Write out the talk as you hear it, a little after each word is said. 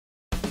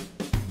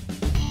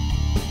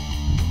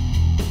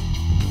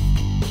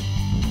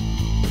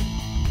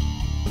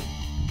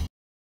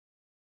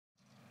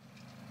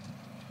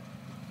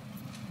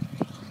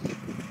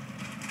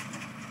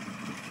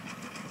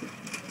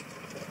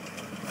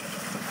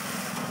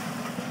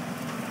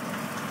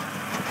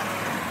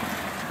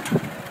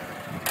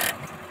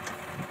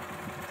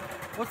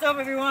What's up,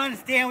 everyone?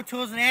 It's Dan with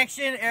Tools in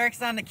Action.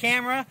 Eric's on the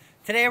camera.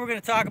 Today we're going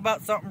to talk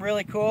about something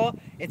really cool.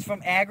 It's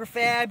from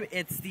Agri-Fab.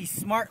 It's the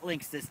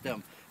SMARTLINK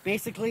system.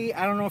 Basically,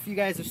 I don't know if you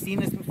guys have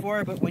seen this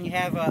before, but when you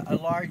have a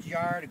large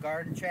yard, a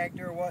garden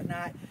tractor or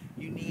whatnot,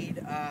 you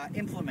need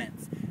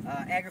implements.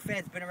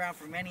 Agri-Fab's been around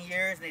for many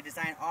years, and they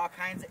design all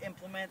kinds of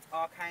implements,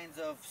 all kinds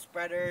of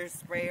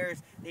spreaders,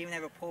 sprayers. They even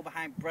have a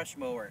pull-behind brush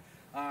mower.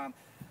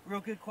 Real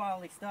good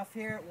quality stuff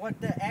here. What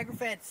the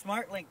Agri-Fab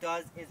SMARTLINK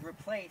does is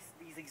replace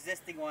these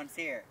existing ones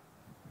here.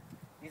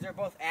 These are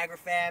both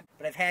Agri-Fab,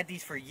 but I've had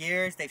these for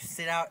years. They've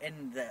sit out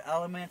in the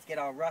elements, get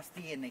all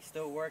rusty, and they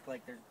still work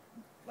like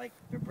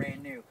they're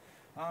brand new.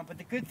 But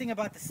the good thing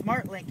about the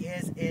SMARTLINK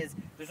is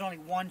there's only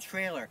one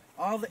trailer.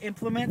 All the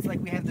implements, like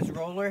we have this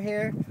roller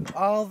here,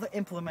 all the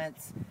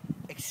implements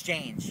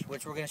exchange,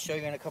 which we're going to show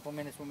you in a couple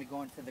minutes when we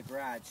go into the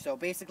garage. So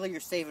basically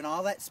you're saving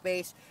all that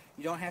space.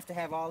 You don't have to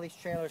have all these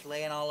trailers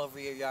laying all over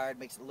your yard.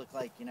 Makes it look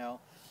like, you know,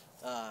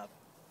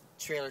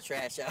 trailer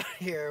trash out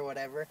here or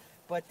whatever.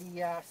 But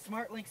the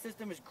SMARTLINK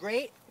system is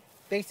great.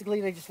 Basically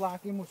they just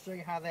lock in. We'll show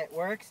you how that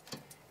works.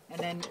 And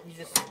then you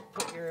just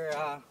put your,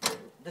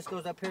 this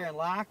goes up here and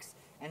locks.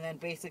 And then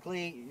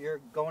basically you're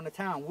going to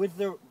town. With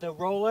the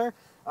roller,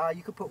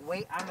 you could put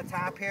weight on the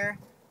top here.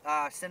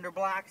 Cinder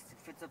blocks. It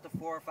fits up to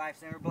 4 or 5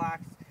 cinder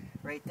blocks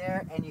right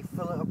there, and you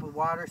fill it up with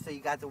water so you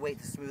got the weight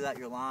to smooth out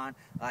your lawn,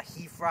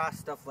 heat frost,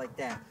 stuff like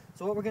that.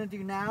 So what we're going to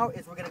do now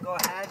is we're going to go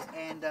ahead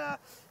and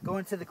go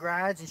into the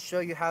garage and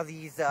show you how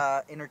these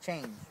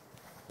interchange.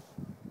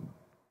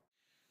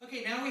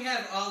 Okay, now we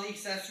have all the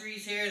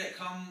accessories here that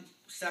come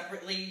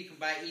separately. You can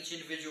buy each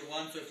individual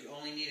one, so if you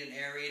only need an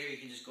aerator, you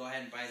can just go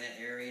ahead and buy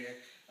that aerator.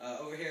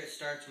 Over here it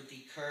starts with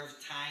the curved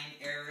tine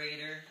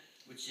aerator,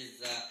 which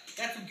is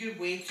got some good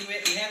weight to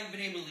it. We haven't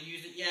been able to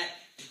use it yet.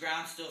 The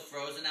ground's still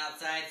frozen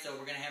outside, so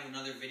we're going to have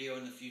another video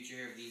in the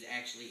future of these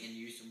actually in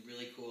use, some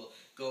really cool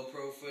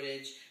GoPro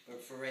footage.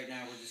 But for right now,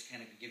 we're just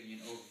kind of giving you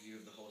an overview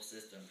of the whole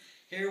system.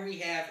 Here we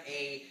have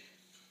a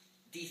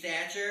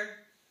de-thatcher,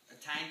 a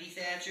tine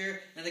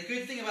de-thatcher. Now the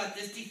good thing about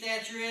this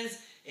de-thatcher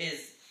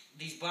is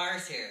these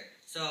bars here.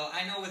 So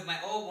I know with my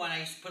old one,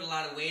 I used to put a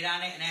lot of weight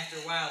on it, and after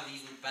a while,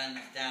 these would bend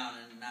down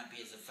and not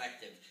be as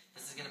effective.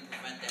 This is going to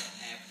prevent that from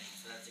happening,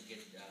 so that's a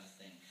good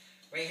thing.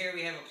 Right here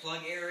we have a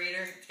plug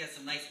aerator. It's got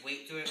some nice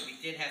weight to it. We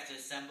did have to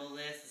assemble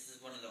this. This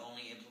is one of the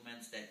only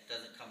implements that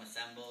doesn't come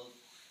assembled.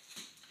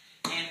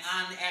 And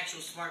on the actual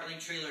SMARTLINK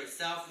trailer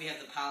itself, we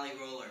have the poly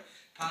roller.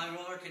 Poly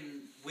roller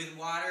can, with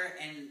water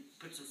and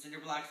put some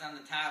cinder blocks on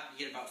the top,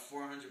 you get about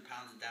 400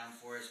 pounds of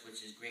downforce,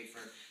 which is great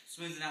for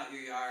smoothing out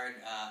your yard,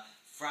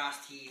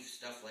 frost heave,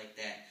 stuff like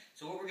that.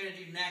 So what we're going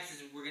to do next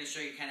is we're going to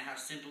show you kind of how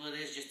simple it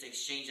is just to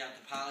exchange out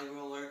the poly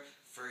roller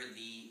for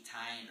the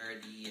tine or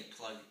the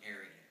plug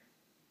aerator.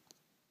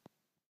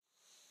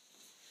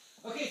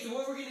 Okay, so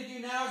what we're going to do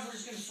now is we're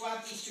just going to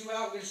swap these two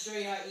out. We're going to show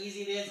you how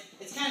easy it is.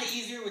 It's kind of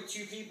easier with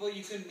 2 people.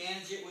 You can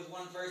manage it with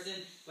 1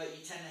 person, but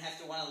you tend to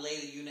have to want to lay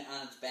the unit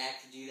on its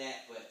back to do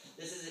that. But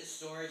this is its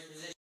storage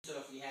position,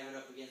 so if you have it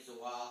up against the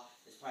wall,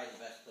 it's probably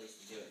the best place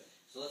to do it.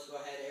 So let's go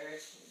ahead,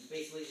 Eric.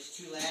 Basically just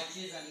 2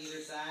 latches on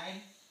either side.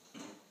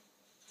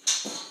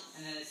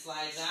 And then it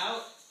slides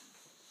out.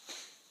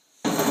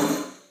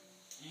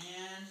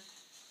 And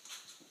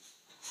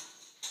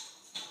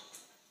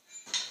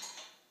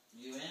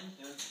you in?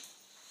 Good.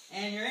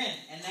 And you're in.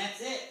 And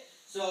that's it.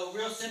 So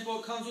real simple.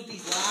 It comes with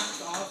these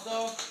locks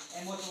also.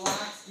 And what the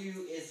locks do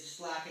is just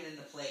lock it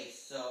into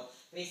place. So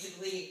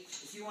basically,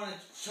 if you want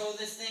to tow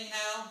this thing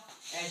now,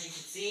 as you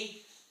can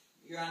see,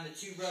 you're on the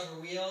 2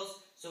 rubber wheels.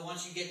 So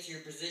once you get to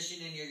your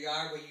position in your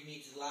yard where you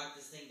need to lock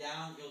this thing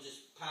down, you'll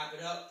just pop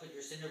it up, put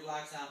your cinder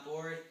blocks on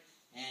board,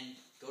 and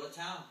go to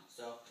town.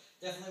 So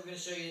definitely we're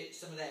going to show you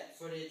some of that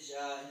footage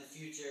in the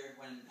future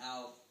when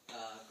our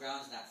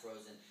ground's not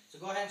frozen. So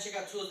go ahead and check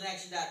out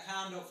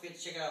toolsinaction.com. Don't forget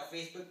to check out our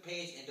Facebook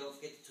page, and don't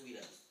forget to tweet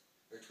us,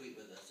 or tweet with us.